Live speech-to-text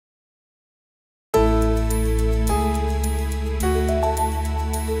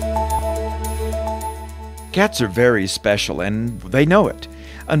Cats are very special, and they know it.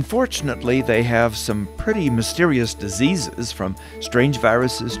 Unfortunately, they have some pretty mysterious diseases, from strange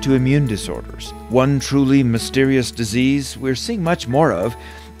viruses to immune disorders. One truly mysterious disease we're seeing much more of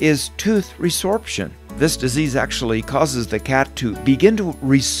is tooth resorption. This disease actually causes the cat to begin to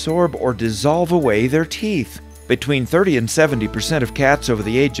resorb or dissolve away their teeth. Between 30 and 70% of cats over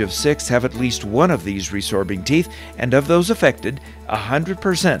the age of 6 have at least one of these resorbing teeth, and of those affected,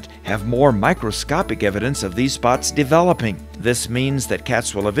 100% have more microscopic evidence of these spots developing. This means that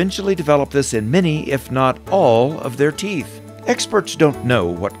cats will eventually develop this in many, if not all, of their teeth. Experts don't know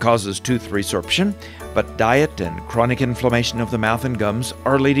what causes tooth resorption, but diet and chronic inflammation of the mouth and gums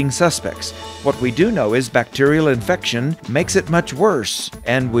are leading suspects. What we do know is bacterial infection makes it much worse,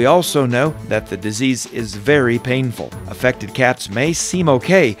 and we also know that the disease is very painful. Affected cats may seem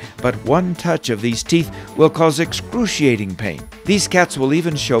okay, but one touch of these teeth will cause excruciating pain. These cats will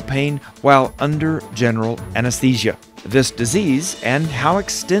even show pain while under general anesthesia. This disease, and how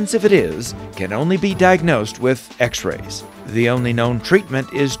extensive it is, can only be diagnosed with X-rays. The only known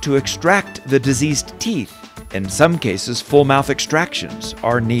treatment is to extract the diseased teeth. In some cases, full mouth extractions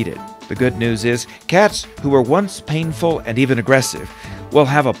are needed. The good news is, cats who were once painful and even aggressive will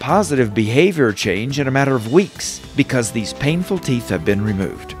have a positive behavior change in a matter of weeks because these painful teeth have been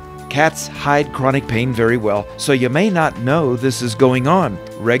removed. Cats hide chronic pain very well, so you may not know this is going on.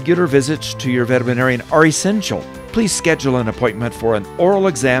 Regular visits to your veterinarian are essential. Please schedule an appointment for an oral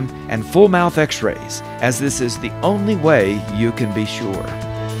exam and full mouth x-rays, as this is the only way you can be sure.